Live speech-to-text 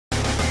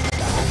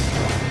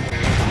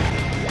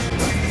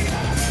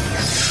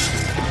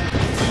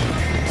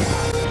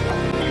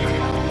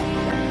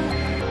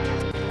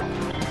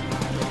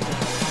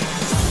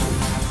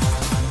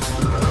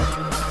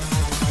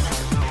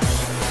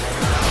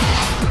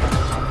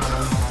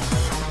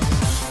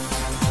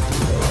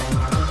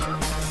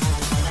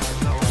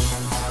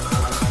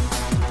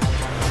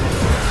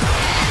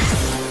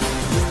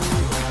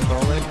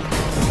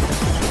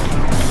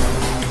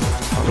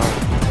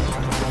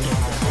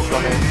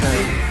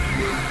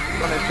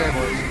One AK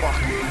boys,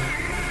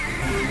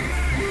 fuck.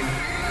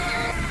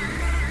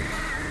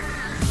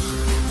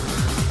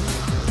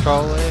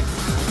 Trolley.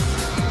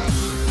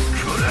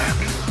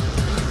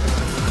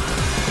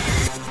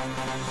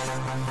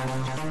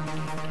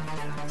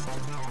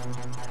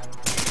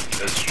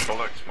 Is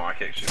Trollocs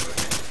mic actually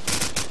working?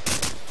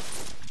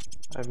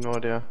 I have no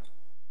idea.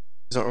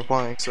 He's not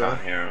replying, so.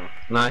 Can't hear him.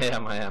 No,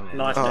 I am.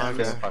 Knife Oh,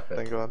 down. okay.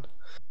 Thank God.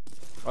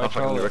 I'll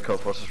fucking record,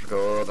 process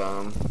record,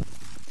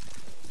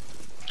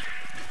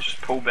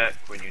 Just pull back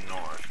when you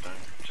knife,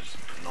 don't just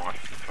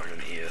knife the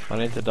fucking ear. I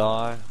need to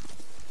die.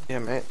 Yeah,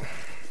 mate.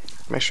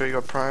 Make sure you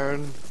got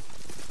prone.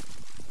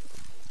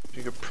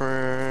 You got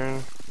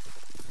prone.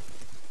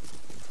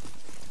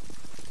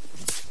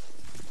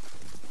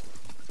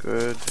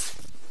 Good.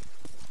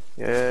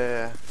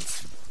 Yeah.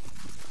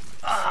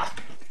 Ah!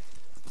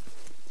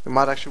 We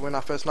might actually win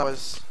our first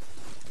numbers.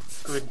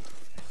 Good.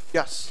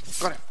 Yes.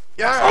 Got him.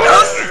 Yeah.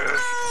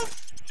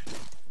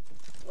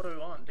 What do we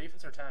want?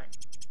 Defense or attack?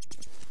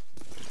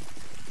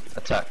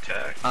 Attack.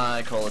 Attack.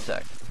 I call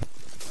attack.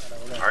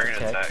 I'm gonna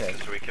attack attack.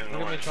 because we can Look at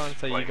me always trying to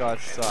say you play guys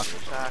defense.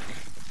 suck. Attack.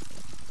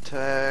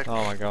 Attack.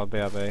 Oh my god,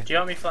 BRB. Do you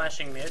want me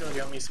flashing mid or do you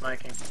want me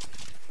smoking?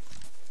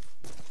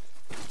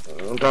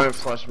 Don't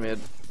flush mid.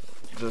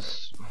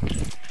 Just.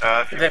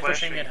 If They're you're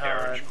pushing flashing it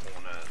garage hard.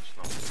 corner,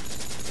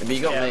 it's But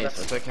you got Yeah, me, that's-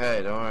 so it's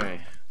okay, don't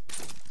worry.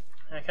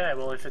 Okay,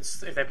 well if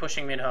they're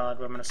pushing mid hard,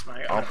 we're gonna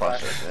smoke. I'll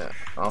flash it, yeah.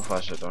 I'll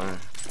flash it, don't worry.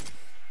 not.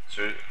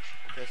 So,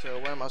 Okay, so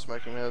where am I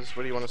smoking, Miz?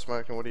 What do you want to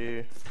smoke and what do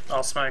you...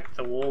 I'll smoke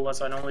the wall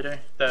as I normally do.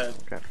 The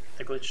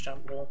glitch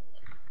jump wall.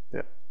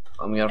 Yeah.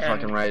 I'm gonna And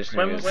fucking rage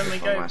when news when we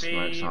before go my B,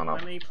 smoke's on up.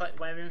 when we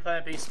play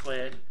a B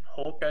split,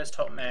 Hawk goes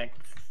top mag,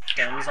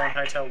 Guns on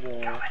hotel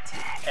wall,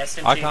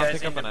 SMG I can't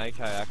goes pick up into... an AK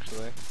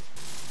actually.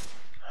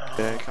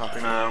 Yeah, you can't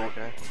bring No. it,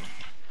 okay.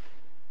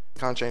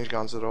 Can't change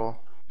guns at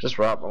all. Just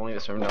wrap, I'll need to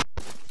swim now.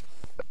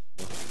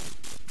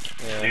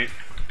 Yeah.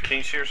 can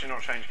you seriously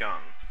not change gun?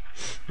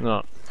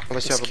 No.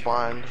 Unless you have a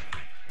bind.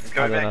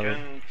 Go I don't back have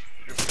and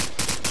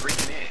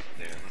reconnect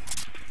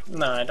then.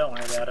 No, don't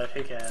worry about it,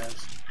 who cares?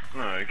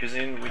 No, because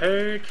then we...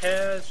 Who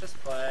cares,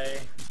 just play.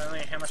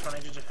 Only how much money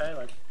did you pay?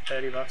 Like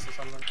 30 bucks or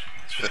something?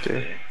 It's 50.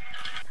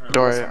 Oh,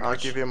 Don't worry, that's not I'll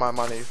much. give you my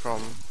money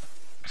from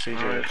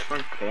CJ. No, it's no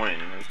point.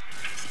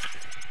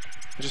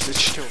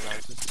 It's chill,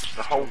 guys. It's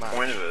The whole chill, man.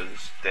 point of it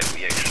is that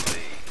we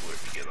actually work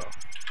together.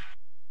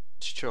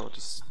 It's chill,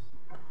 just...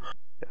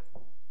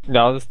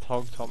 No, I'll just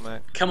hog top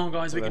mate. Come on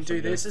guys, we can That's do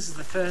okay. this. This is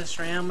the first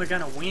round, we're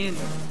gonna win.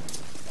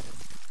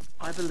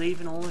 I believe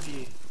in all of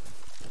you.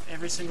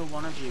 Every single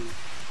one of you.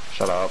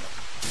 Shut up.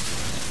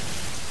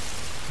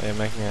 Yeah,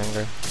 make me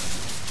angry.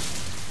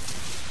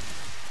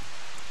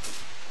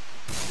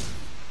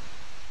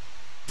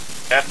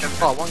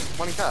 Oh,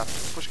 one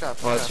calf. Push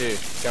calf. Oh, that's you.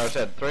 Garage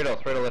head. 3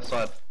 to left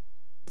side.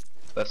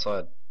 Left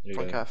side. You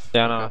One go. calf.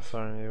 Yeah, one no, calf.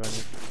 sorry, you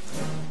went.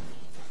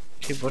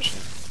 Keep pushing.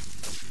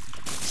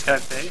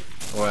 Scope B.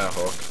 Wow,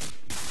 Hawk.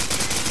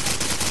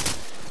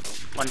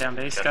 One down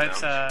B.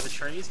 Scopes down. the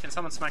trees. Can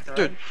someone smack the road?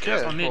 Dude,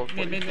 yeah. Oh, mid, Hawk,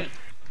 mid, mid, mid.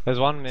 There's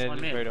one mid, one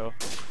mid. Rado.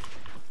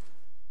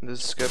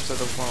 There's scopes at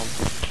the farm.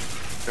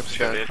 Scopes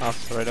Go go. dead.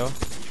 Us, Rado.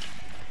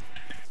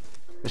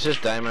 It's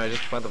just Damo,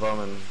 just plant the bomb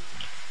and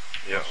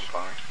Yeah, I'm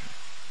fine.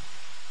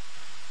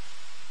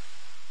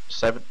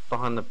 save it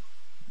behind the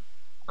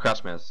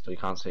Krausmez so you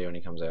can't see when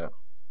he comes out.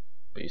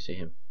 But you see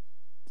him.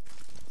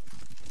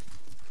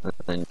 And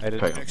then I did.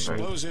 poke him.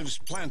 Explosives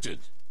planted.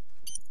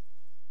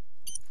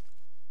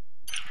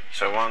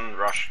 So one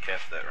rush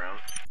calf that round.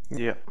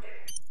 Yeah.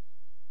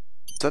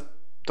 Is that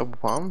double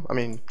palm? I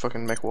mean,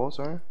 fucking mech wall,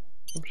 sorry.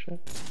 Some shit.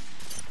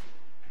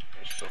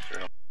 It's still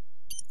through.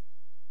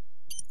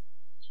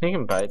 He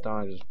can bait,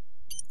 don't I?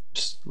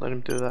 Just let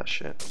him do that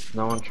shit.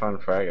 No one trying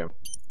to frag him.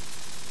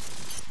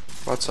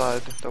 Right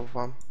side, double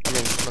palm. I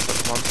mean, not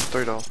double palm.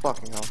 $3.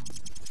 Fucking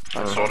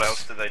hell. So what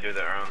else did they do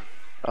that round?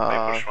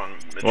 They push one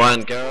mid.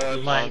 One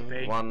garage, Light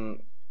B. one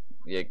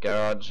yeah,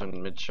 garage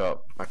and mid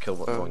shop. I killed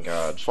one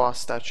garage.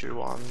 Fast statue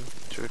one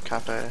to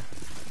cafe.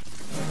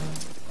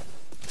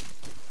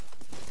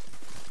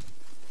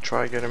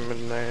 Try get him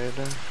in nade.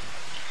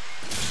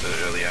 Just an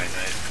early A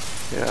nade.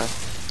 Yeah.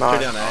 Two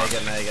Nice. down A,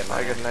 get an A, get an I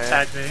A. get nade.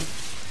 Tag B.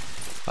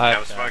 I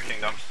I'm smoking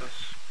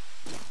dumpsters.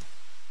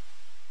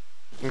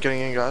 I'm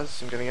getting in,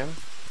 guys. I'm getting in.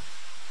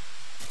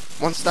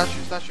 One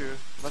statue.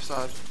 Left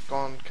side.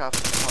 Gone, cap,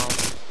 palm.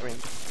 I mean,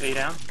 B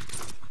down.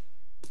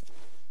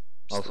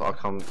 I'll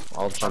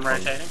I'm jump on.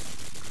 rotating.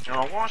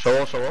 Oh, what?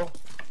 Show.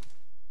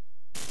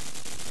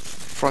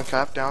 front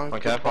cap down.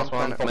 Okay, Good plus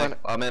one. planet.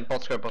 I meant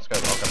bot scope. Okay,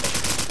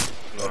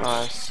 bot.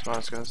 Nice,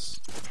 guys.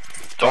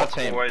 Doc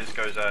team. always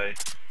goes A.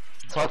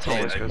 Top team.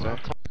 Always goes out.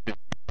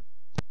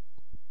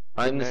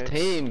 I'm this Nice.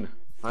 team.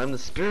 I'm the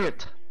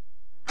spirit.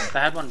 They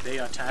had one B,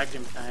 I tagged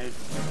him, nade.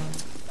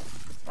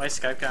 Where's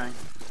scope going?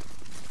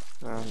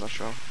 I'm not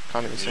sure.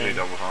 Can't even see Usually him.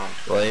 double harm.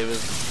 Well, he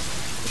was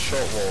a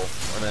short wall,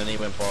 and then he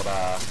went bot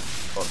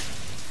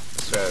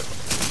scope.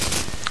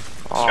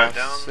 Oh, Scope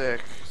down.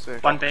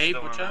 sick. One B,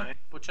 Still butcher, an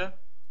butcher.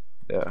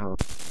 Yeah.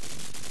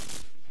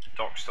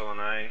 Doc's still an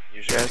A.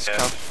 Usually Yeah, it's cap.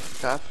 cuff.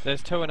 Cap.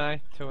 There's two and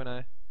A, two and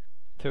A.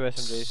 Two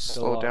SMGs.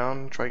 still Slow alive.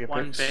 down, try to get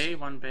One picks.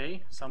 one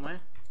B,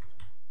 somewhere.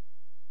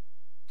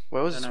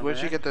 Where'd Don't know you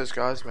where. get those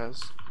guys,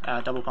 Mez?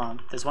 Double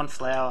palm. There's one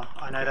flower,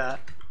 I know that.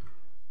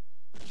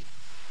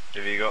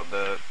 Have you got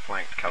the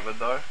flank covered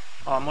though?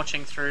 Oh, I'm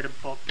watching through to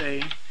Bok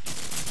B.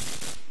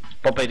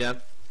 Pop B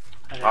down.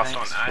 Okay, Last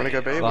thanks. one, A. Wanna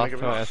go B?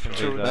 Last Wanna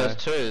two go B? SMGs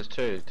Two. though. There's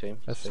two team.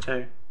 That's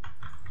Two.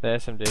 the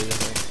SMGs, I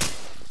think.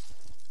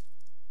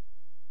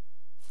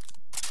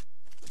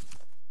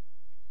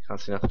 Can't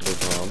see nothing to do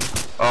from.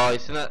 Oh, you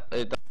seen that?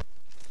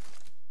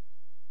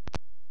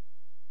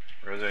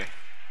 Where is he?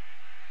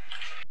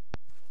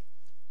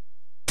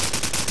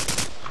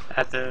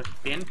 At the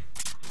bin.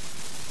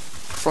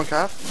 Front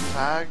cap,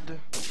 tagged.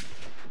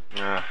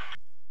 Yeah.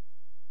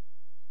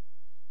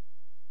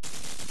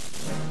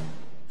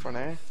 Front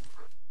A.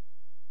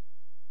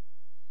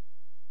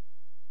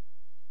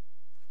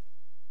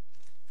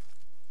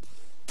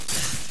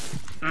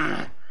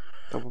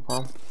 Double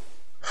palm.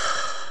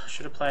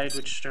 Should have played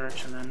which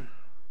direction then.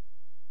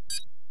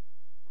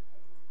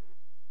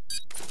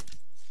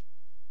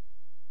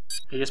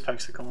 He just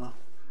pokes the corner.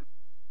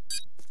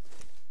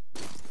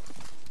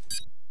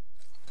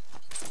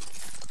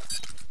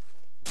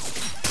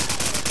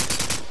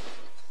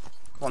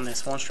 One there,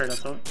 spawn straight I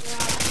thought.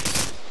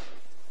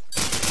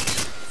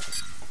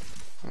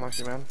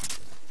 Unlucky, man.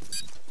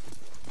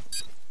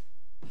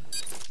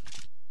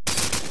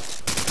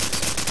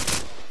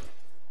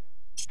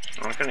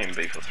 I couldn't even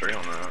be for 3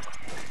 on that.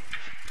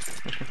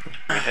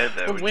 We had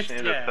that, Well, we with- just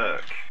needed yeah. a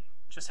perk.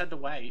 Just had to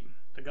wait.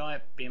 The guy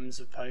at Bims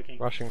of poking.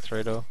 Rushing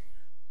through door.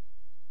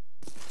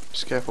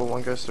 Just careful,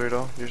 one goes through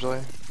door,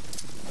 usually.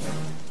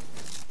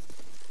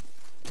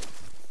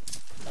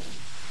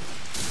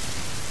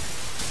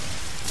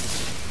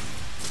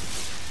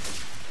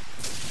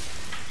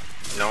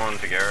 No one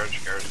to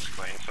garage, garage is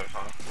clean so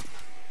far.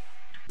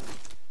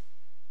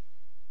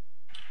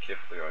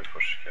 Carefully I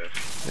push the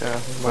case.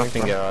 Yeah,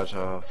 Nothing garage.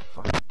 Oh,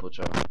 fucking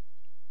butcher.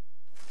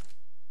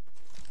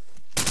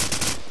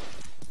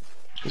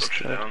 Just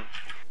Push it down.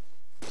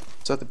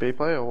 Is that the B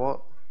play or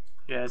what?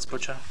 Yeah, it's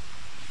Butcher.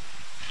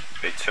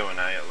 Be 2 and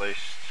A at least.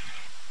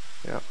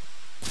 Yeah.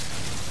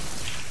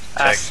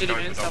 Tag, City go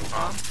Bins, for double double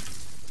palm.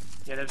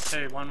 Yeah, there's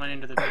two. One went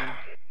into the bin.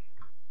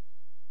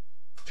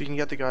 If you can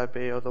get the guy at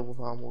B or double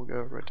palm, we'll go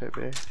rotate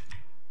B.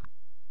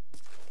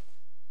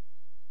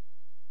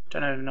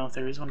 Don't even know if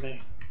there is one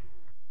B.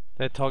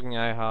 They're togging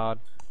A hard.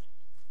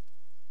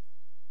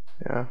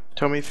 Yeah.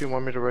 Tell me if you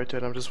want me to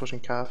rotate, I'm just watching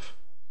calf.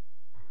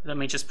 Let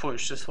me just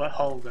push. Just what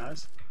hold,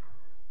 guys.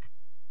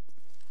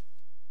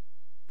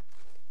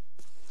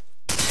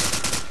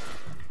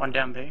 One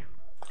down B.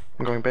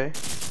 I'm going B.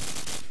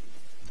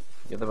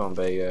 Get the bomb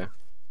B, yeah.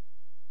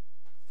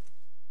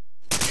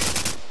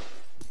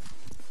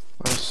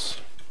 Nice.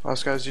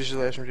 Last guy's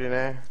usually SMG and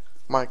A.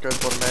 Might go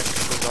bottom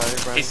X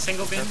because I ran. He's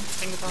single bin,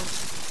 single palm.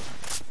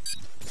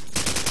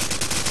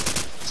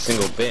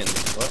 Single bin.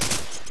 What?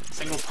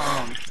 Single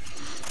palm.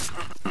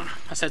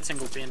 I said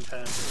single bin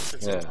first. I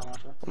said single Yeah. palm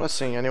after. I'm not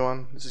seeing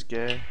anyone. This is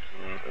gay.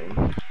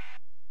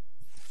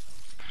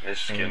 They're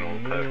just getting all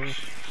the perks.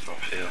 Stop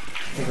here.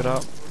 Give it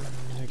up.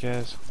 Who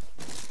cares?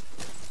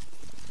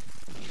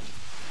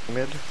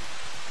 Mid.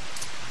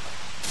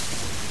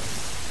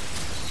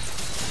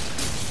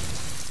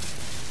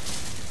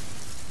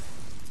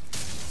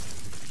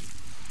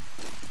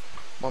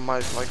 One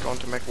might like go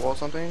onto mech wall or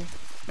something.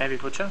 Maybe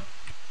Butcher.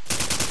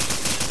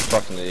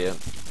 Fucking idiot.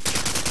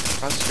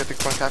 Nice, get the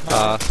front cap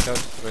guy.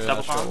 Scopes through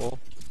Double that short palm. wall.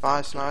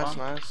 Nice, nice, Palm.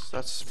 nice.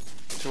 That's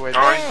 2 ways.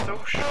 Oh, he's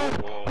still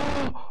short wall.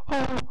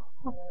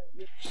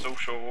 Still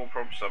short wall,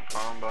 probably sub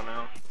farm by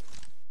now.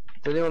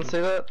 Did anyone see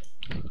that?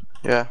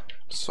 Yeah,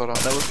 sort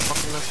of. That was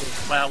fucking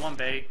messy. Well, one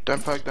B.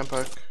 Don't poke, don't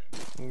poke.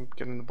 I'm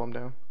getting the bomb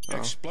down. Oh,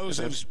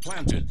 Explosives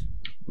planted.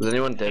 Was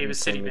anyone dead He in was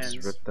the city team that just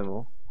bins. ripped them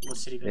all? Or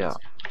City Bins. Yeah.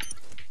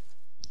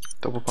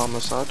 double palm the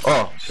side.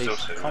 Oh, Still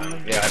jeez. sitting Common.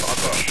 there. Yeah, I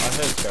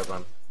heard Scope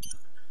run.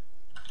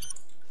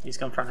 He's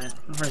gone front end.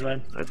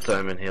 Reload. It's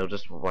Omen, he'll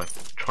just like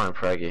try and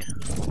frag you.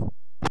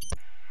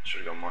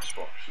 Should've got my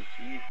spot.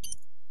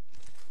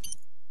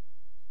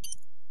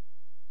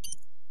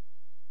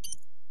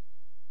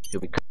 He'll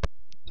be.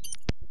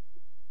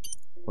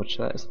 Watch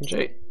that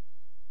SMG.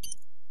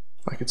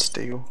 I could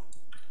steal.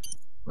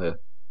 Yeah.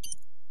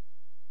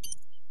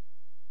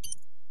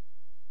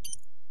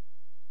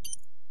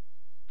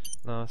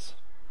 Nice.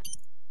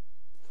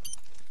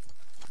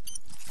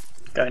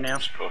 Go now.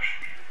 Just push.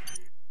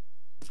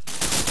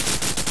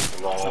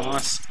 Lol.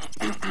 Nice.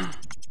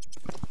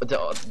 Bro, that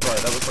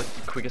was like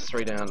the quickest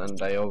 3 down and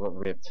they all got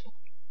ripped.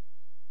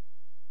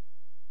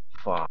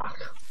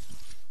 Fuck.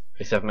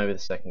 Except maybe the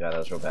second guy, that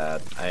was real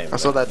bad. I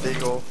saw that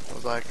deagle. I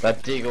was like,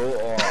 That Deagle,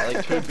 oh,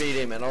 like 2 beat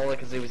him and all I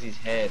could see was his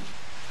head.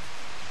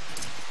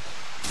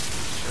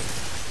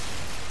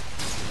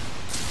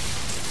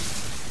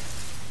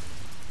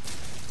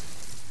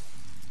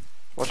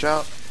 watch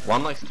out.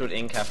 One like stood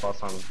in cap last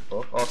time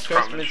before. Oh, Scope's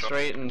Front mid shot.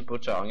 street and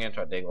Butcher, I'm gonna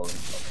try Deagle.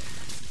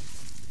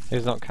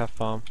 He's not calf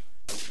farm.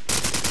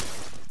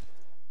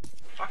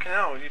 Fuck Fucking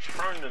hell, you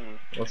thrown them.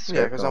 What's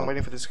Yeah, because I'm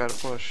waiting for this guy to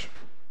push.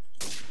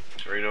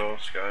 3 door,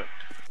 scope.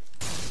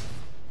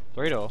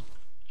 3 door.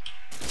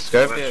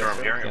 Scope That's here. where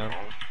I'm hearing it down.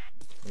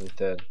 from. He's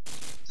dead.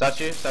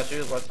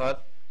 Statue, left side.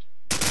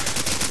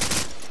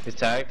 He's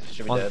tagged,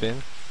 should be One's dead.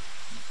 bin.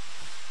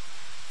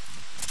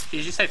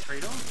 Did you say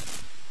 3 door?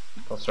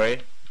 Plus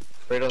 3.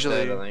 3 doors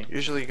dead, I think.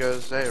 Usually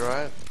goes A,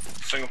 right?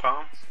 Single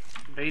palm.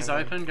 B's Okay.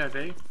 open, go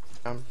B.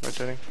 I'm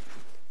rotating.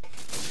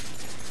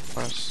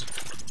 Nice.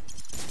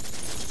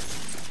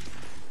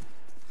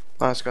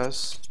 Nice,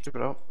 guys. Keep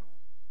it up.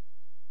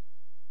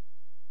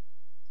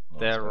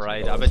 They're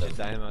right. I bet you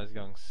Damo is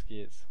going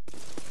skits.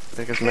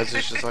 Because iMeZz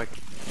is just like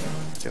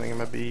giving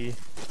him a B.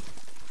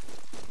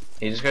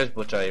 He just goes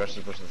butcher, he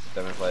rushes bushes to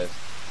demo plays.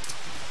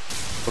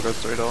 We'll go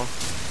 3 door.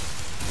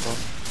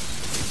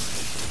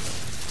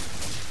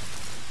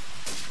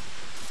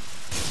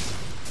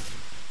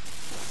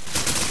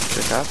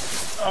 Check cap.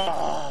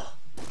 Oh,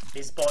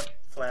 he's bought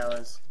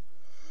flowers.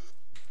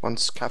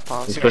 One's cap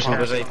palm. He's Single pushing palm,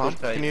 butcher, single he palm.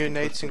 pushed Can you he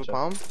nade pushed single butcher.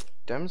 palm?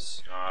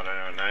 Dems? Oh, I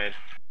don't know, nade.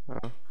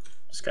 Oh.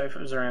 Scope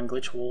was around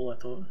glitch wall,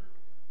 I thought.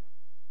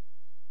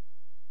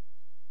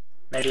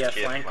 Maybe our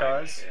Yeah, flank flank,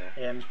 guys.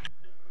 yeah. Yeah. No,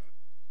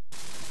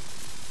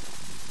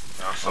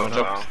 I saw Oh, it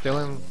no. down. Still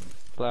in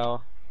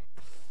flower.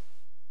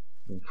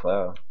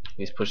 Flower.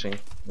 He's pushing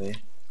me.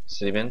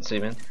 City bin.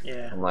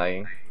 Yeah. I'm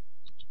lagging.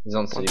 He's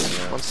on city bin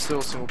now. One's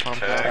still single palm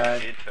cap.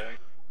 Tag, kid tag.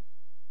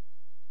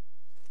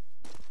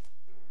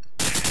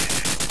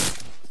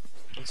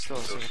 One's still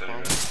Still single sitting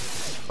palm. there.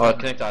 Oh,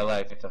 connector, I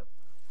lag, connector.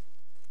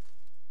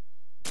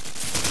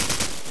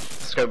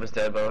 Scope is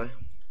dead, by the way.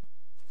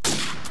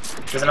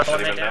 There's another one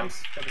Sitting there, down.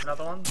 Dams. There's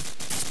another one.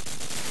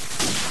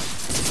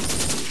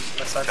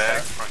 Left side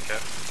Tag, side. front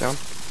cap. Down.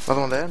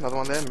 Another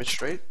one there, mid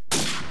straight.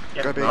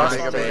 Yep. Go B, last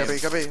go one B, go B,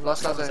 is- go B, go B.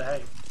 Last one guy's is A.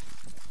 A.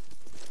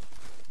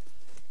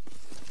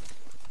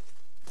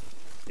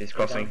 He's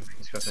crossing,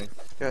 he's crossing.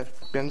 Yeah,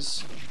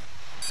 bins.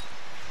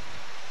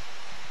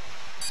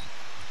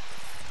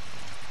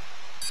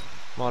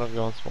 Might have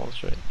gone small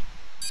street.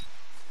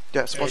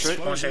 Yeah, spawn straight.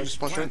 Explosives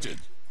Spawn straight. planted.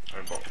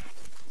 No bot.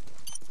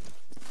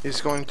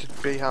 He's going to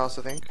B house,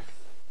 I think.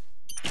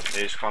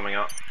 He's climbing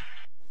up.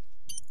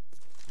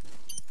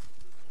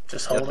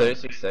 Just Yeah, hold it.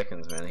 36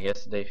 seconds, man. He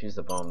has to defuse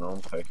the bomb, no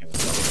one poke him.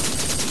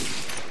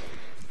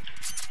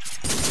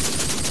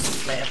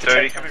 May have to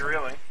 30, take can be that.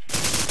 reeling.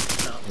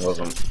 No. He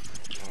wasn't.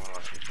 Oh,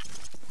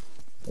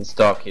 It's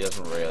dark, he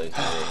doesn't really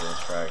see it, he was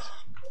fragged.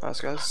 Nice,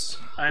 guys.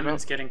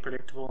 Omen's getting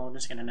predictable. I'm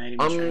just gonna nade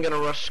him. I'm straight. gonna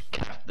rush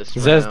cap this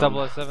Zez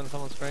round. 007,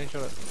 someone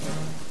screenshot it.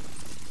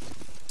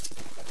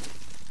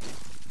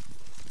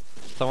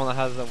 Someone that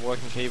has a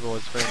working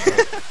keyboard screenshot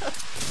it.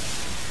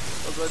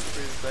 I was waiting for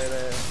you to say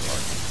that.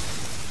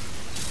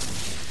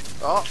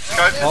 Oh,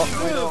 Scope.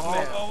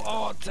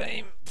 Oh,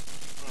 team.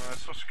 Oh,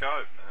 that's for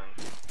scope,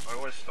 man. I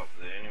always stop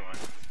there anyway.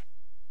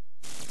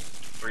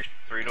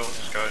 Three doors,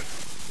 scope.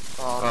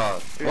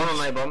 oh, Oh, one on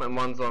A-bomb and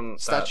one's on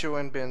statue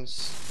and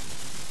bins.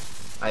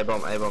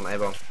 A-bomb.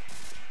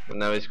 But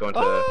now he's going to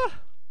Ah!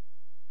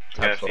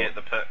 Go tap if you sort. hit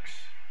the picks.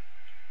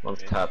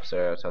 One's tap,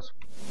 so taps.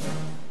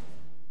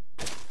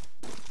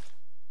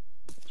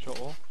 Short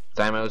wall.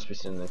 Damo was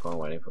just in the corner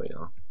waiting for you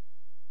though.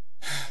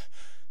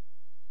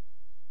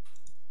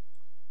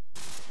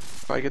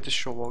 If I get this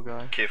short wall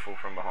guy. Careful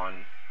from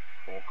behind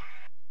Hawk.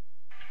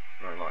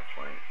 No light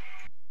flank.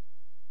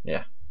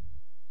 Yeah.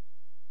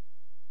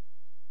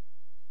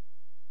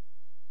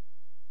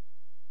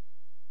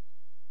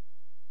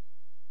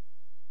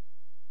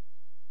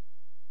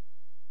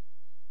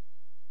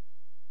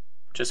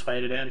 Just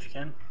wait it out if you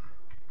can.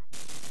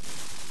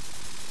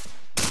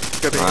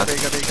 Go B, go B,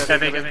 go B, Go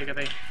B, go B, go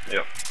B.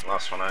 Yep,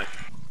 last one, eh?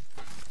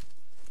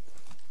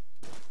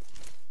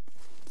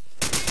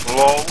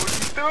 Whoa,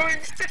 what are you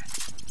doing?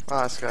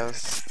 Nice, guys.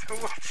 Still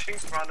watching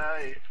front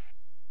A.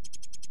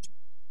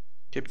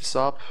 Keep this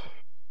up.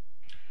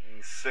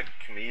 Sick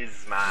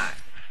me's man.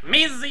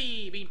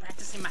 Mizzy! Been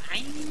practicing my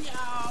hand,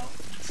 y'all.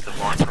 It's the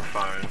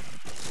microphone.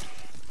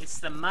 It's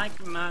the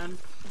mic, man.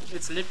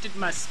 It's lifted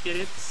my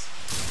spirits.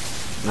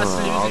 No, Us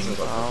I losing.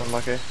 wasn't Oh,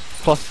 unlucky.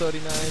 Plus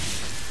 39.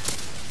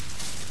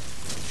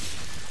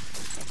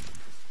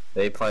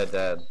 They play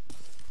dead.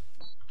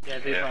 Yeah,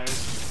 B Yeah.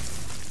 players.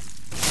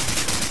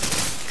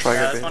 Try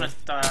There's go one B.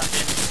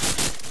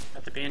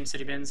 at the bin,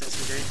 city bins,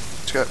 SVG.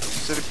 Let's go.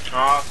 City.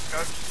 Ah,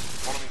 scope.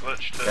 Bottom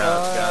glitch too.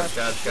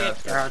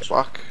 Guards. Garage.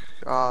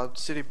 Fuck.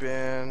 City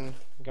bin.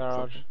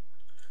 Garage.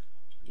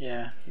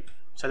 Yeah.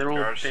 So they're all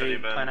Garage B, city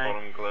bin, plan A.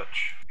 bottom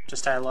glitch.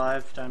 Just stay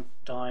alive, don't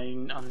die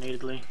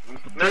unneededly.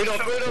 No,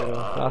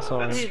 That's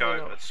alright.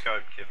 It's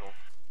scope, careful.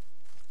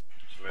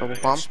 It's Double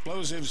moving. pump.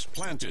 Explosives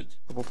planted.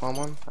 Double palm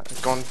one.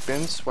 Gone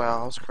bins.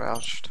 Wow, I was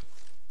crouched.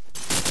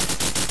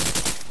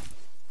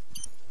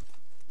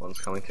 One's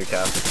coming through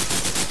cap.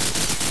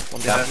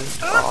 One Yeah. down.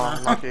 Oh,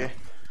 unlucky.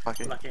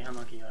 Lucky. Lucky,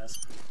 unlucky guys.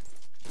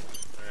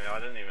 Yeah, I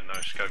didn't even know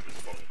scope was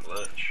bottom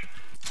glitch.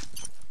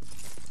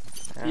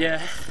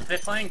 Yeah, they're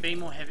playing B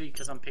more heavy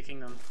because I'm picking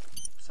them.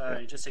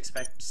 So just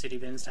expect city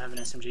bins to have an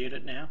SMG at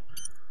it now.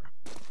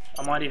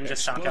 I might even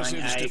just start going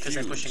Explosives A because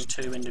they're pushing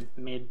defused.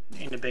 2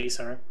 into B,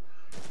 sorry.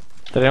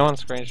 Did anyone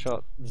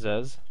screenshot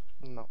Zez?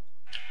 No.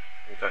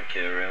 I don't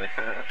care really.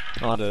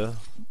 I do.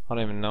 I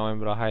don't even know him,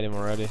 but I hate him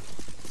already.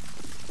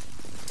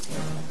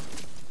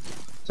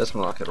 Just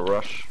more like it'll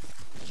rush.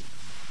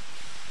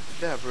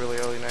 They have really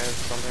early nades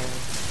or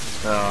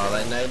something. Oh,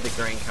 they nade the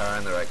green car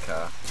and the red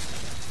car.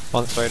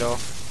 One straight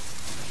off.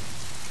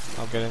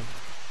 I'll get him.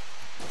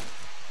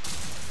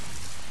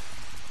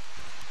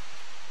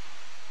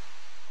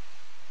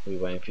 We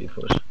waiting for you to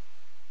push.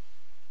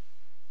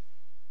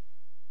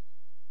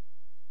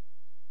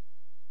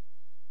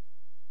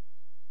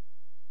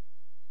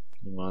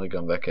 You might have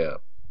gone back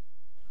out.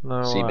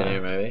 No See you been way.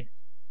 here maybe?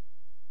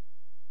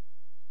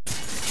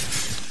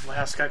 Well,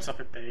 our scope's up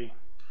at B.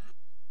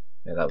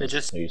 Yeah, that They're was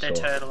just, who you they're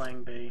saw.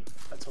 turtling B.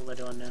 That's all they're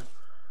doing now.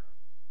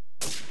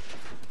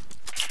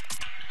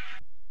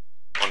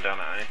 One down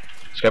at A.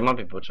 Scope might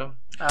be butcher.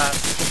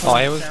 Oh,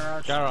 he was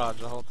Garage. garage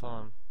the whole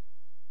time.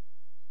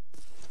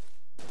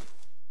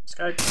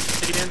 Scope,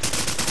 city bin.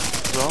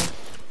 As well.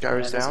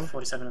 Gary's there's a down.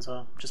 47 as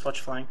well. Just watch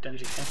flank, don't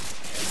you care?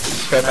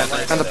 Scope and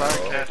And the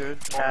barricade,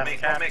 dude. One mid,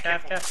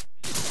 careful.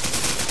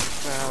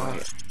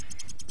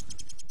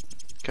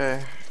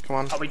 Okay, come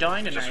on. Are we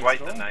dying to Just nades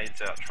wait at the all?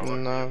 nades out, Trollo.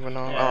 No, we're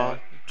not. Yeah. Oh,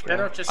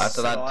 Better off just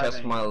After that, test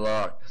surviving. my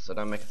luck, so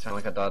don't make it sound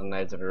like I died in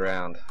nades every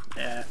round.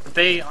 Yeah. The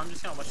B, I'm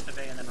just gonna watch the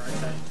B and then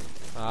rotate.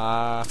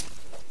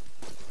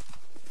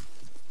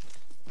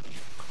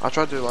 I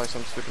tried to do like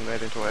some stupid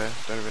nade into A.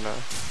 Don't even know.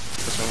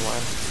 This one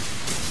line.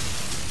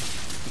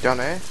 Down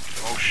A.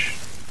 Oh sh.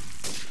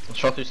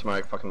 Shot through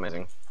smoke, fucking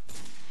amazing.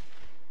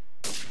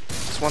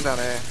 Just one down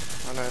A.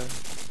 I know.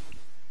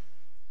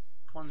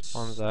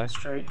 One's A.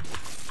 straight.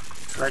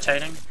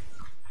 Rotating.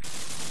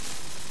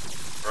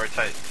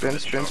 Rotate.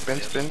 Bins, Good bins, shot, bins,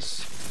 yes.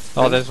 bins.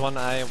 Oh, there's one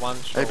A, one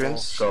A short.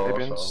 bins, Go, A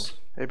bins,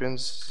 A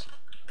bins.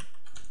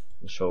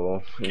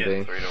 Sure, Yeah,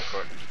 indeed. 3 real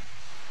quick.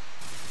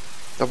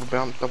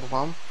 Double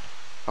palm.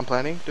 I'm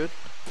planning, dude.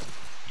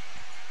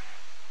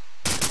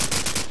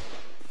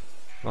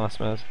 Nice,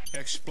 man.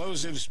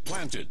 Explosives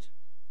planted.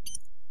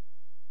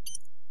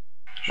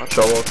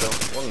 Sure, also.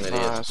 What an idiot.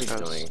 Nice, Keep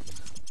guys. doing.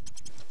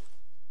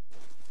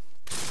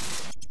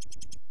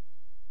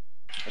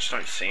 I just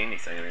don't see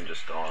anything and then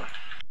just die.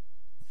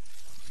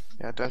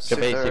 Yeah, don't Go sit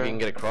B, see if there. you can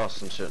get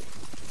across and shit.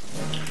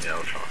 Yeah,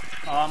 I'll try.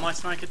 Oh, I might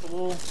smoke at the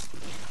wall.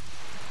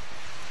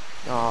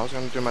 Oh, I was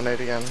gonna do my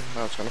nade again.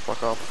 No, it's gonna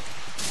fuck up.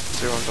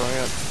 See what I'm doing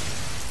it.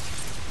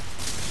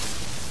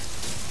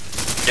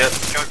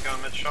 Yeah,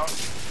 go mid shot.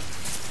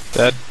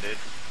 Dead. Dead.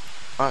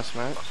 Nice,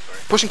 mate. Plus 3.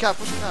 Pushing cap,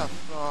 pushing cap.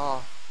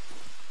 Oh.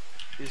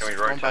 He's Can we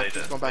gone back, rotate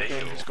he's it? gone back B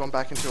in, or- he's gone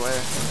back into A.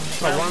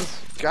 Oh,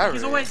 one's. Gary.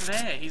 He's always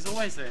there. He's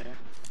always there.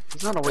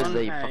 He's not always One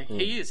there, A. you fucking.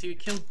 He is. He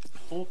killed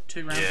Hawk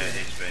 2 rounds Yeah, ago.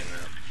 he's been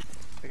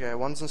there. Okay,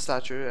 one's in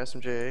statue,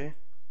 SMG.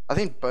 I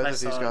think both Left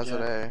of these side, guys yeah.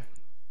 are A.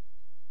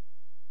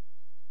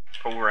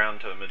 Pull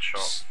round to a mid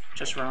shot.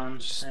 Just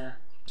runs. Yeah.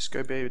 Just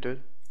go B,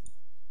 dude.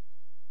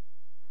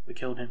 We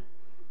killed him.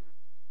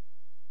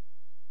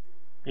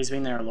 He's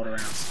been there a lot of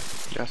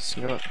rounds. Yes,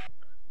 you got it.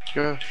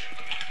 Go.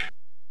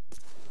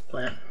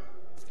 Plant.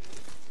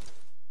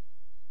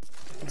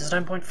 There's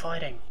no point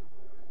fighting.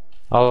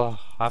 Oh,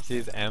 I have to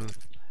use M.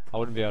 I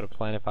wouldn't be able to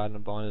plan if I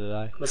hadn't blinded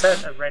today. Was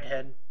that a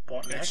redhead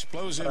bot neck?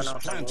 Explosives I don't know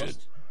if that planted.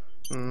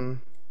 Mm.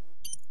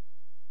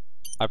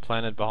 I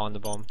planted behind the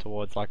bomb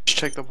towards like. Just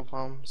check double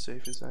palm, see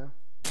if he's there.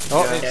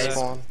 Oh, yeah, he's it's there.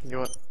 spawn. You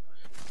got it.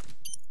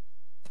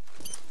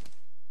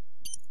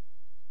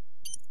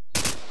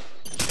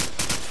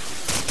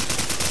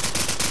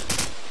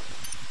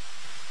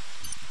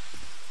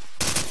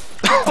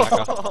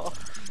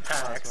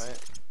 Tax.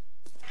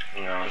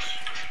 Mate. No, it's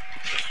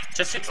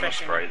Just expect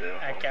him spray there.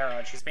 at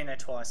garage. He's been there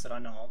twice that I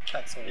know of.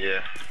 That's all.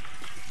 yeah.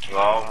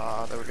 Well,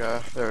 Ah, there we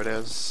go. There it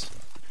is.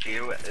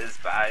 you is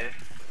by.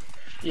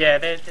 Yeah,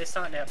 they're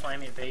starting to outplay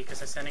me at B because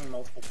they're sending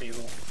multiple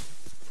people.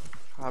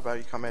 How about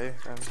you come A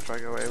and try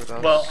to go A with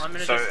us? Well, I'm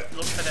gonna So- just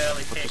look for the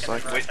early pick just and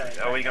like- then Wait, rotate.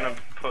 are we gonna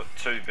put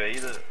 2B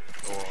that?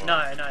 Or...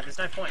 No, there's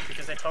no point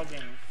because they're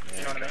togging.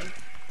 You know what I mean?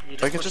 You I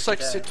can push just them like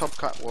down. sit top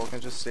catwalk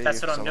and just see. That's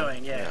if what I'm someone-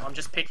 doing. Yeah. I'm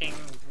just picking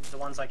the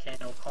ones I can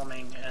or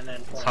calming and then.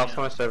 It's pouring half out.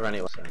 my server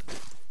anyway. So.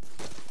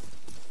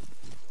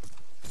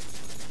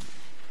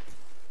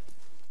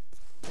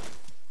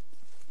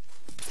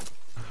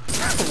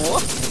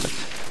 What?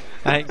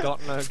 I ain't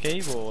got no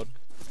keyboard.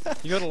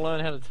 You gotta learn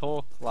how to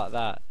talk like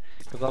that.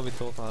 Because I'll be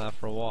talking like that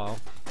for a while.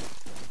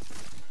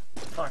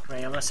 Fuck me,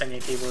 I'm gonna send you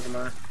a keyboard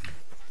tomorrow.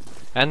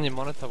 And your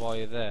monitor while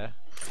you're there.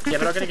 Yeah,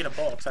 but I gotta get a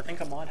box. I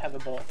think I might have a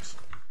box.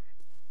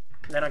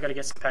 Then I gotta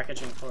get some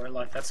packaging for it,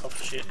 like that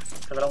soft shit,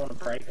 because I don't want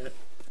to break it.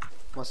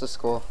 What's the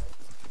score?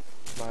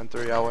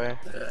 9-3 our way.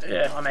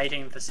 Yeah, I'm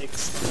 18 for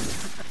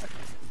 6.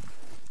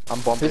 I'm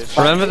bomb Who's bitch.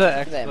 playing? Remember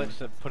the for them. X-Glitch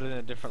that put it in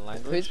a different Who's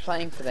language?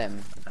 playing for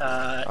them?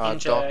 Doc,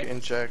 Inject.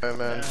 Inject,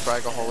 Omen, Yeah.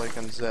 Fragaholic,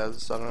 and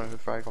Zez. I don't know who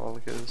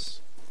Fragaholic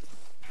is.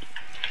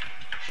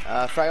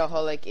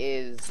 Fragaholic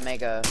is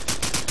Mega.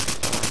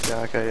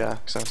 Yeah, okay, yeah,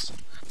 makes sense.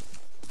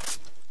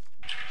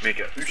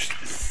 Mega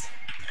Oostis.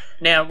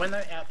 Now, when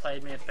they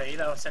outplayed me at B,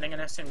 they were sending an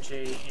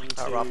SMG into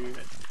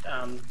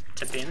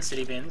to bins,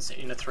 city bins,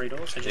 into 3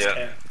 doors, so just Yeah.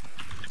 care.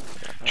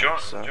 Do you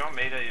want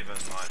me to even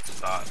like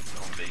start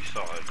on B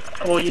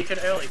side? Well, you could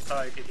early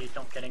poke if you're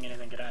not getting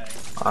anything at A.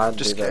 I'd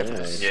Just do that careful.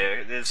 anyways.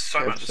 Yeah, there's so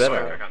Yeah, much it's smoke,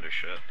 better. I can't do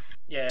shit.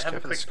 Yeah, have a careful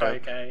quick the scope.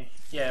 poke A.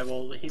 Yeah,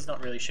 well, he's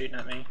not really shooting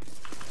at me.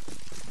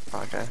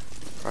 Okay,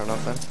 fair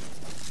enough then.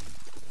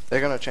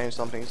 They're gonna change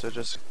something, so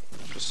just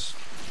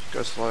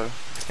go slow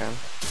if you can.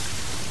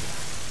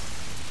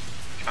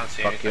 Can't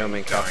see Fuck you, I'm in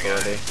anything cap going on.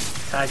 already.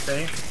 Tag B.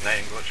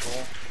 Nading glitch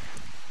wall.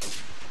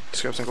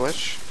 Scopes and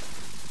glitch.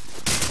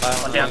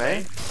 One down One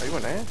A? B. Are you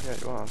on A? Yeah,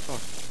 you are.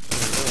 Fuck.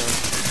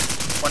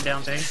 One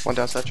down B. One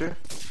down statue.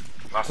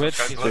 Last Glitch,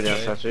 one, he's glitch. Two down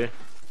Okay.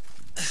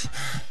 statue.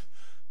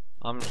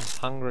 I'm just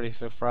hungry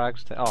for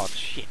frags to. Oh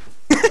shit.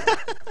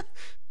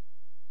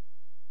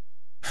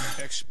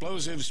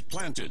 Explosives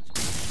planted.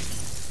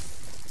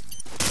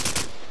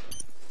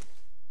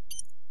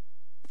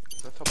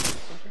 Is that top of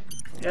something?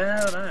 Yeah,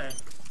 I don't know.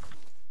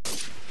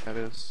 That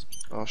is.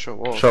 Oh, short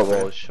wall. Short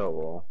wall, short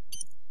wall.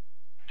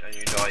 Don't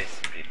you die,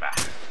 be back.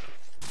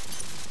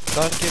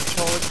 Don't give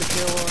Charlie the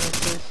kill or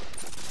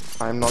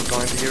assist. I'm not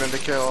going to give him the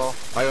kill.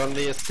 I on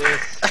the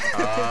assist. But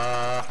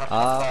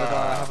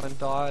I haven't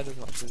died as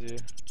much as you.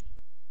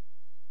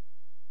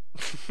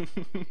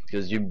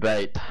 Because you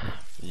bait.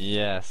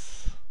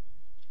 Yes.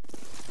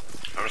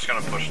 I'm just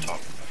gonna push top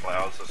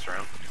flowers this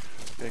round.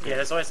 Yeah,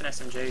 there's always an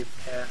SMG.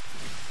 Yeah.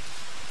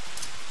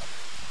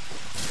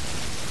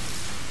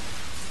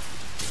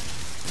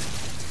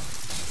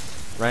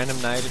 Random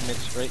nade in mid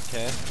street,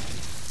 care.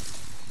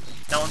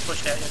 No one's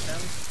pushed out yet, then.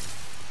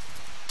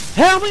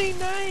 How many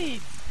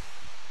nades?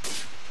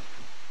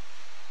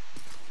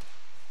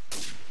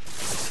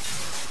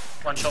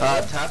 One shot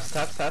wall. Taps.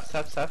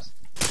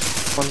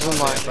 One's on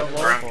like. Shot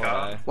wall. Ground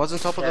car. One's on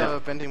top of Yeah. the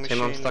vending Tim,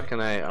 machine. I'm stuck in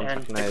A. I'm And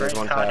fucking the A. There's green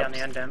one car down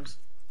taps. the end, Dems.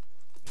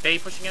 B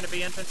pushing into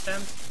B entrance,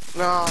 Dems.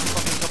 No, I'm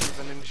fucking top of the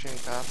vending machine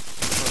cap.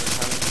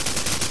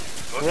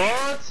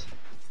 What?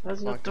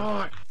 That's not not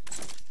dark.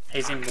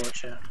 He's in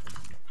watch, yeah.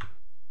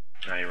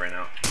 No, you ran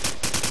out.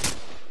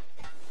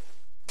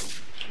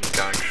 I'm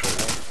going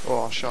short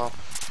wall. Oh, sharp.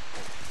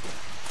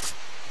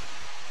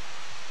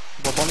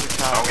 Well, bomb's a cap,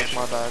 I'll that's get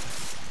my bad.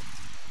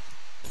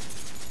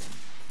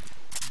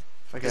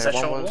 Okay, Is that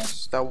one short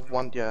was that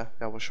one. Yeah,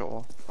 that was short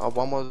wall.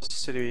 One was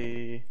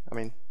city. I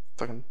mean,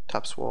 fucking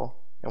taps wall,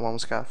 and one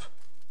was calf.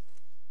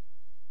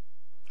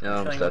 Yeah,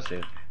 I'm Feeling-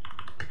 statue.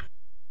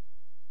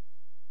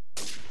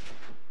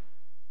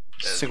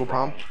 There's Single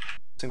wrong. palm.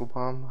 Single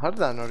palm. How did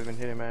that not even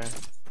hit him, man?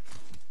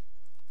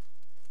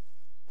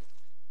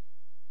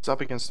 It's up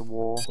against the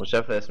wall.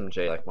 Whichever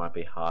SMG like might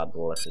be hard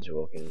left as you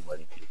walk in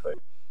waiting for you to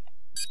poke.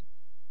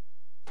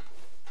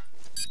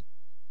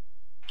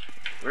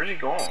 Where's he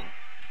gone?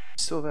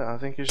 Still there. I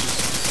think he's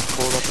just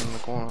caught up in the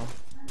corner.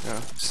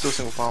 Yeah, still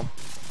single palm.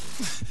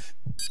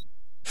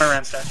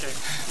 Around statue.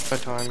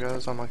 Bad time,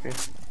 guys. Unlucky.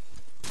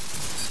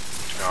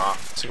 Nah,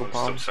 Single one's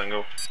palm. still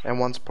single. And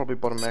one's probably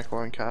bottom mech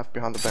or in calf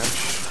behind the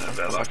bench. Yeah,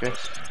 bad luck. Unlucky.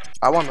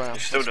 I won round. You're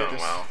still Let's get doing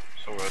this- well.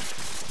 It's all good.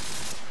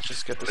 Let's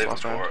just get this Living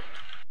last for round. it.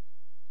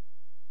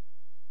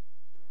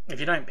 If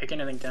you don't pick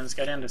anything, Dems,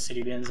 go down to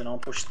city bins and I'll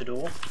push the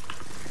door.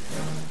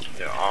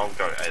 Yeah, I'll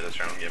go A this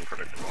round, getting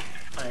predictable.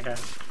 Okay.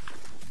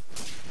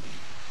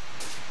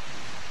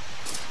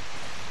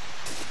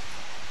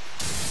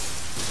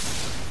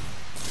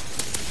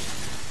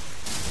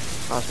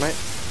 Nice, mate.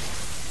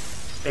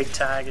 Big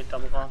tag at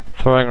double bomb.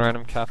 Throwing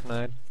random calf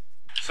nade.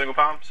 Single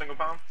palm, single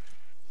palm.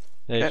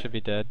 Yeah, he Yep. should be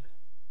dead.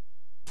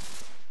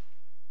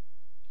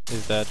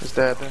 He's dead. He's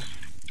dead.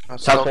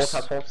 Taps Stocks.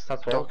 wall.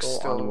 Dog's Oh,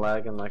 still- I'm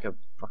lagging like a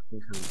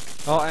fucking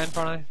cunt. Oh, and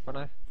front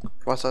A.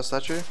 What's that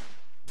statue?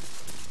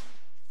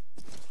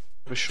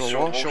 With short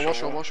wall,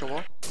 short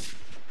wall.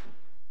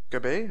 Go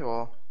B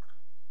or?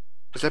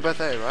 Is they both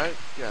A, right?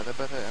 Yeah, they're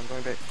both A. I'm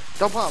going B.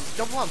 Double palm,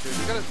 dude.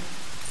 You gotta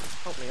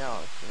help me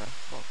out, you know.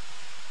 Fuck.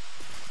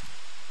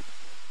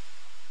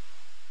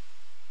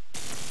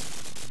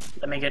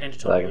 Let me get into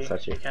top Lagging B if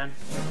statue. you can.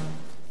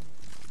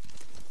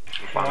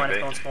 I'm Mine finding if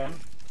B. on spawn.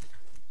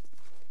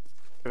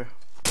 Okay.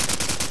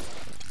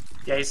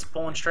 Yeah, he's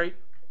spawn street.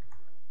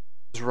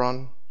 Just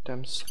run,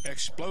 Dems.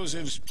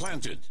 Explosives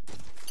planted.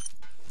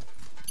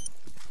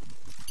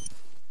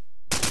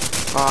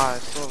 Ah,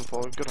 still in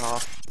forward. Good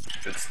half.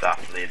 Good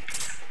stuff, lid.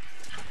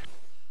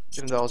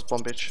 Even though I was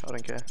bomb bitch, I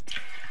don't care.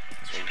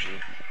 That's all G.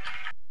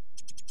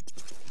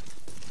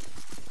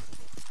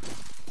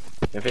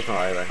 If it's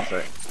not A, like,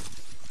 sorry.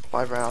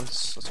 5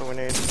 rounds. That's all we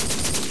need.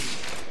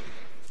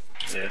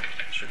 Yeah,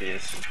 should be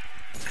his.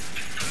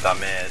 That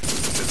mad.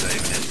 Because they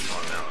even hit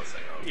time out, I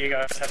think. You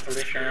guys have to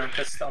lift around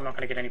because I'm not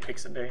going to get any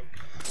picks at B.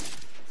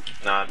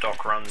 Nah,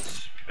 Doc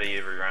runs B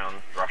every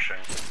round, rushing.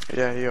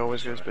 Yeah, he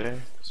always goes B.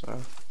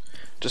 So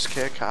just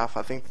care calf.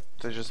 I think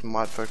they just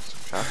might focus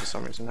on calf for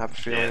some reason. Have a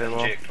feeling Yeah, they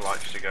will. Inject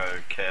likes to go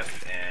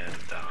Kef and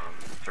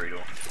 3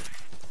 door.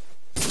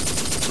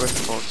 So wait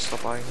for to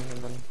stop lagging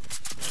and then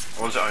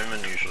What does Omen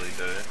usually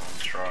do on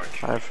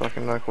strike? I have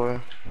fucking no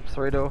clue.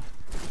 3 door.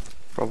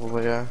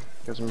 Probably yeah.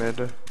 Goes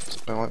mid.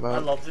 Don't like I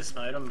that. love this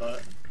modem,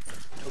 but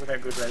talk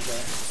about good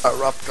rego.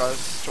 Rough guys,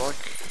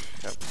 strike.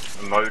 Yep.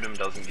 The modem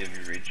doesn't give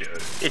you regio.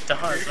 It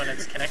does when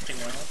it's connecting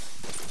well.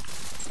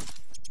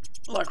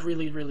 Like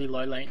really, really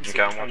low latency.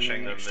 Okay, I'm between you watching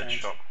and the exchange.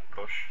 mid-shot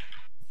push.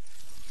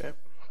 Yep.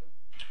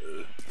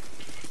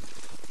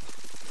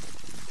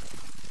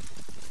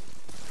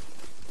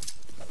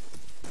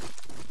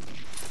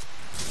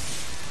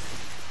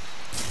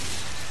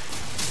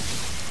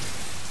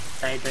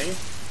 Maybe.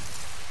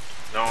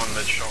 No one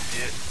mid-shot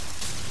yet.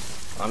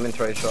 I'm in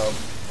trade shop.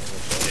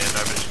 Yeah,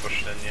 nobody's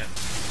pushed in yet.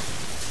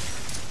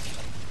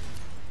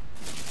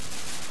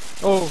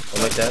 Oh,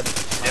 I'm like dead.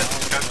 Yeah,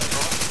 let's go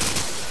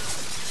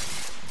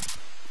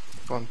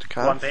for One to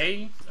One calf.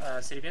 B,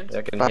 city bins. Yeah,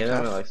 I can Back hear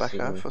them. half, Like, back zoom.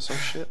 half or some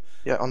shit.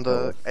 Yeah, on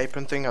the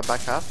apron thing,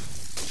 back half.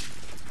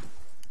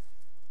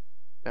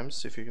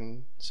 Ems, if you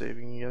can see if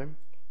you can get him.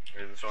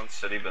 Yeah, there's one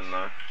city bin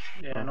though.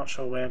 Yeah, not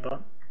sure where,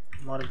 but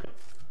might have been.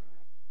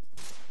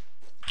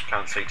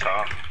 Can't see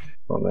tar.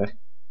 Not me.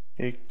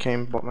 He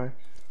came bot mech.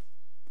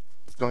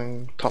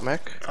 Going top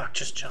mech. Fuck,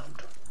 just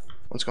jumped.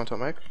 One's going top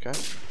mech, okay.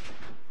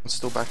 One's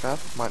still back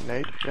half, might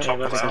nade. Yeah, Top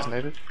I think he's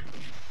flower. naded.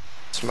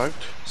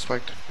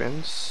 Smoked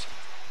bins.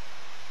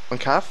 One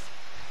calf.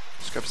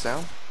 Scopes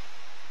down.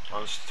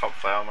 One's top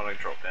flower, I'm gonna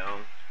drop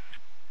down.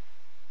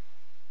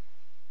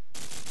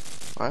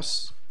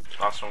 Nice.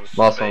 Last one's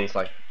Last B. one's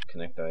like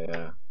connector,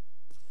 yeah.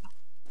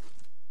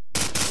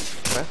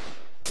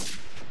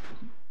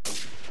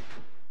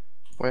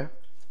 Where?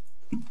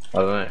 I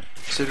don't know.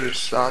 Cities.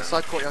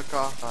 Side courtyard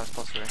car. Nice,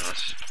 possibly.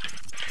 Nice.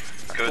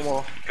 Good, One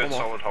more. good One more.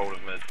 solid hold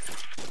of mid.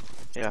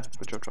 Yeah,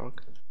 good job,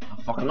 dog.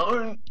 I fucking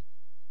know.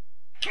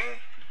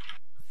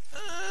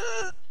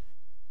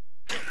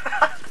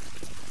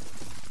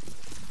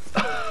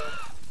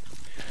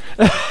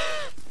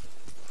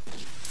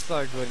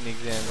 so good in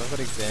exams. I've got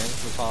exams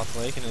for the past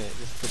week, and it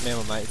just put me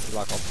and my mates to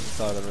like opposite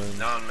side of the room.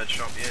 No one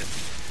mid-shot yet.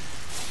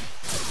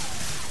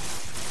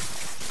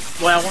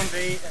 Well,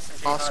 1B,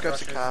 SMG, Oh, hard scopes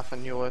a rushes. calf, I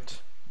knew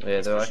it. Yeah,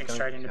 He's they're pushing like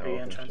straight into B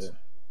help and entrance. shit.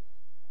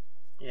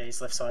 Yeah,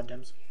 he's left side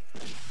Dems.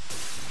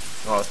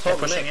 Oh, it's They're top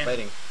pushing mid, in.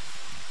 baiting.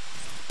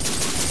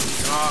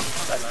 Oh,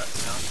 Say that.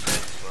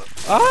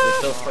 They're Ah!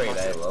 still free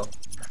there, well.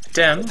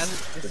 Dems? And the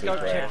To be scope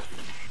fair. check.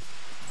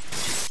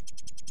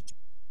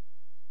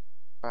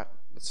 Right,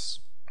 let's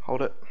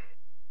hold it.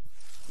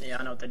 Yeah,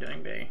 I know what they're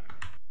doing, B.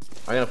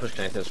 I'm gonna push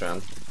connectors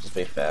around. Just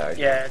be fair.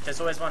 Yeah, there's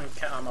always one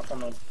up on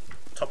the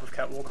top of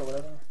catwalk or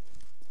whatever.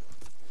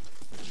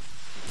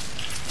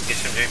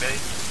 SMGB.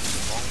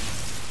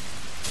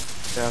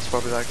 Yeah, it's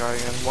probably that guy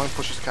again. One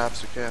pushes calf,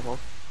 so careful.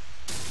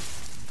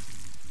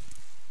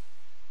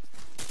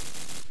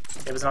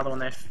 There was another one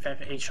there,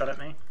 he shot at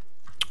me.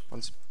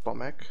 One's bot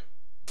mech.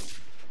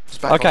 It's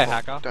back Okay, off.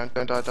 hacker.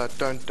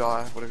 Don't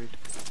die, whatever you do.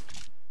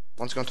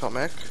 One's gone top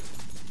mech.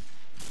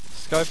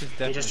 Scope is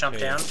definitely He just jumped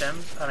cheating. down,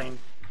 Dems. I mean,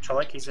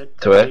 Cholik, he's at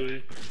To where?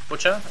 the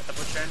butcher, at the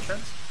butcher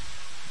entrance.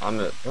 I'm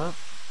at what?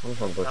 I'm from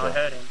No, I Butcher.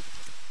 heard him.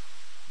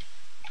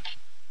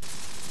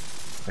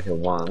 Okay,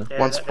 one. Yeah,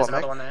 One's there's bot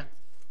another mech. one there.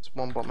 It's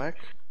one bot mech.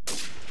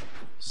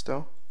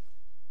 Still.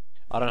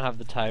 I don't have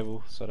the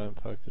table, so don't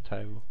poke the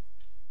table.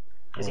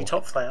 Is he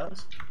top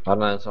flowers? I don't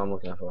know, that's what I'm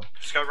looking for.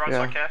 Just go right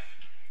Yeah. side calf.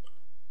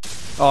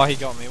 Oh, he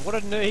got me. What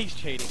a no! He's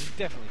cheating. He's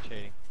definitely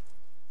cheating.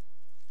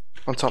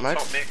 On top mech.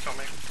 Top mech, top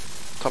mech.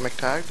 Top mech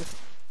tagged.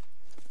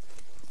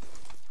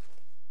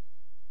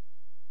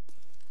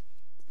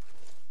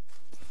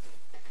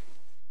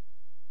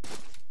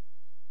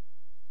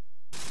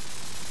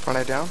 Front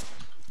A down.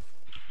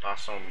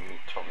 Last one,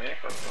 top mech.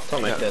 I don't know.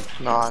 Top mech dead.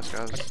 Nice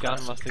guys. The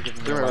gun must have given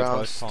me 3 more away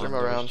rounds. both 3 times.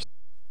 more rounds.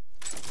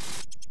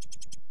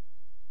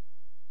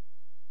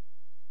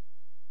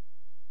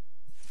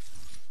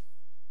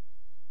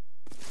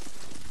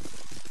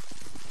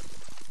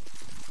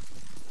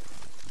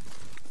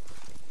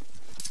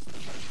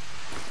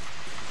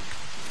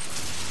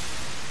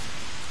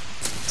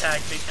 Tag,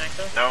 B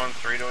connector. No one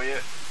 3-door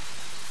yet.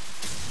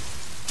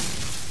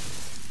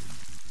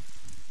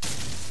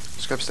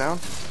 Scopes down.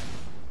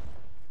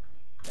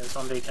 There's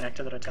one B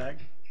connector that I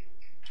tagged.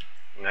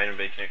 Nade and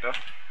B connector.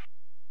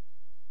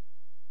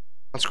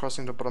 One's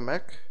crossing the bottom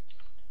mech.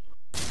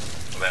 Well,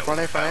 that Front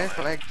A, was front A,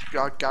 foul,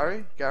 front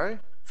A. Gary.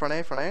 Front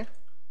A.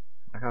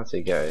 I can't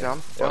see Gary.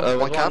 Down. Well,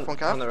 One there's calf, one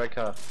calf. On the red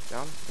car.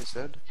 Down. He's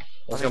dead.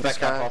 Last think one back this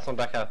half, guy- last one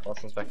back half,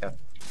 last one's back half.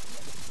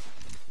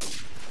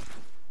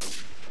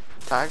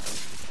 Tagged.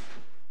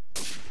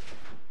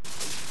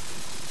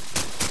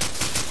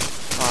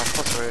 Ah,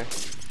 possibly.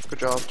 Good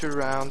job. 2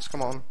 rounds.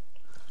 Come on.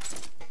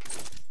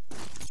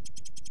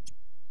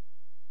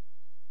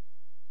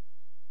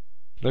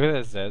 Look at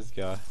this Zez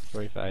guy.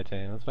 3 for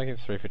 18. Let's make him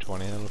 3 for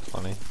 20. That looks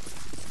funny.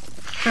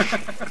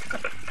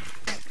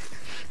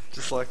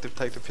 Just like to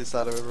take the piss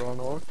out of everyone,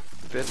 or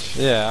bitch.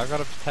 Yeah, I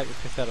gotta take the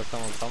piss out of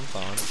someone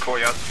sometimes.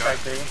 Courtyard's go. Tag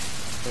B.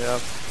 Yeah,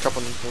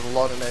 there's a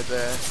lot of nade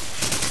there.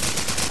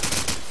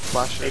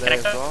 Flash Are you it there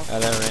as connector? well. Oh,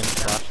 they were in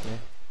flash me.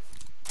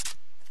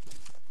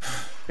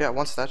 Yeah,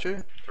 one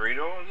statue.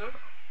 3-door, is it?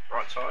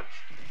 Right side.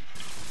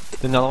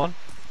 Another one?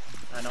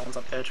 No one's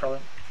up there, trolley.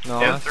 No.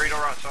 Yeah, 3-door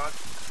right side.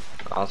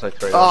 I'll say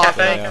 3. Oh,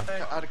 Cafe, yeah.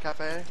 cafe. Out of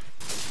cafe.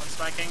 I'm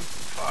smoking.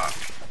 Fuck.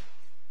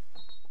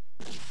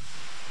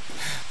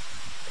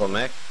 Full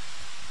mech.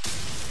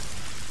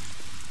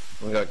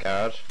 We got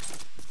garage.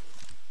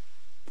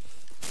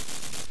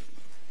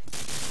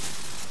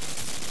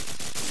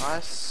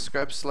 Nice.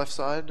 Scopes left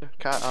side.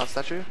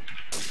 Statue.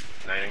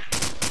 Nading.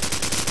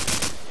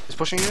 He's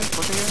pushing you.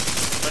 Pushing you.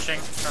 Pushing,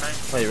 running.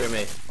 Oh, you hit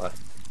me. What?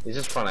 He's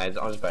just front edge.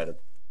 I just baited.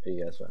 For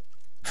you guys, right?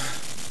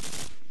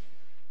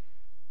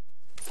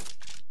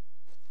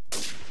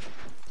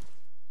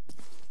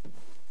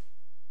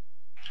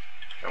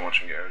 I'm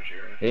watching garage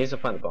here. He needs to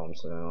plant the bomb,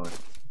 so don't like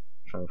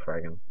try and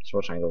frag him. Just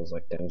watch angles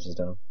like damage is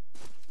down.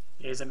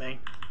 Yeah, is it me?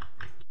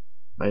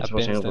 Mate, just Up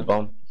watch angles instant. the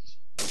bomb.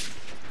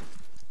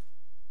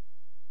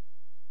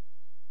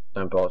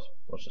 Don't bot.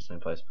 Watch the same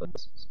place,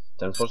 please.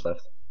 Don't watch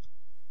left.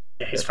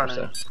 Yeah, he's Yeah, front watch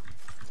end. left.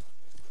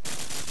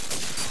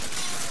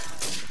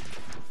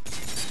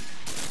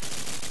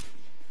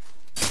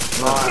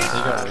 Nice. You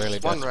got really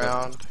One desperate.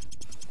 round.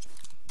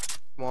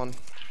 Come on.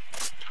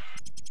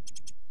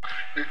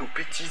 Little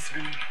bitches,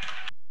 man.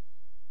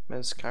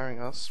 Miz carrying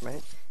us,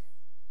 mate.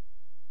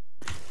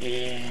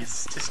 Yeah,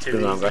 it's just too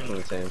Good round back easy. in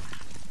the team.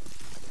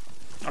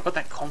 I've got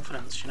that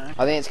confidence, you know?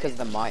 I think it's because of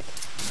the mic.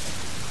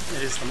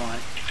 It is the mic.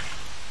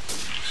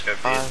 Just go B.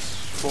 Nice.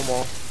 4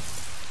 more.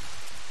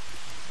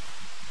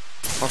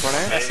 One front A.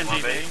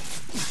 SMG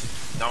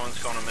B. No one's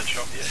gone to mid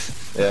shop yet.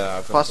 Yeah,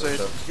 I've got Plus, the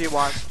shot. D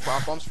white.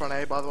 Bombs front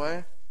A, by the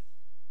way.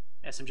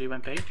 SMG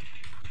went B.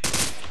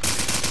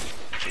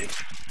 Kid.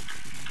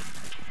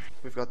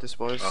 We've got this,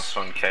 boys. Last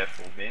one,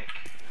 careful, Mick.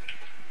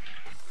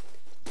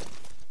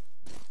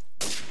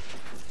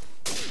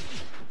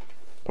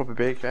 Probably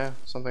big, yeah.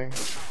 Something.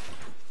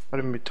 Might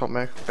even be top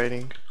mech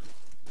baiting.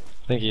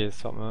 I think he is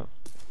top mate.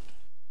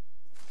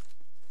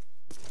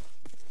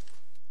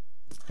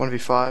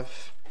 1v5.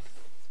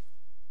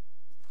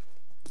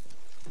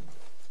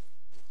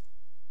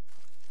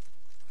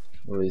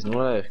 Well, he's not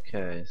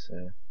AFK,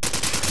 so.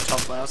 Top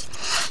flowers.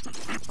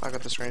 I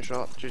got the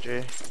screenshot.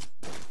 GG.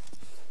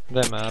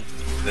 They're mad.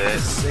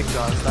 There's Sick,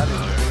 guys. That is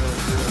really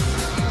good.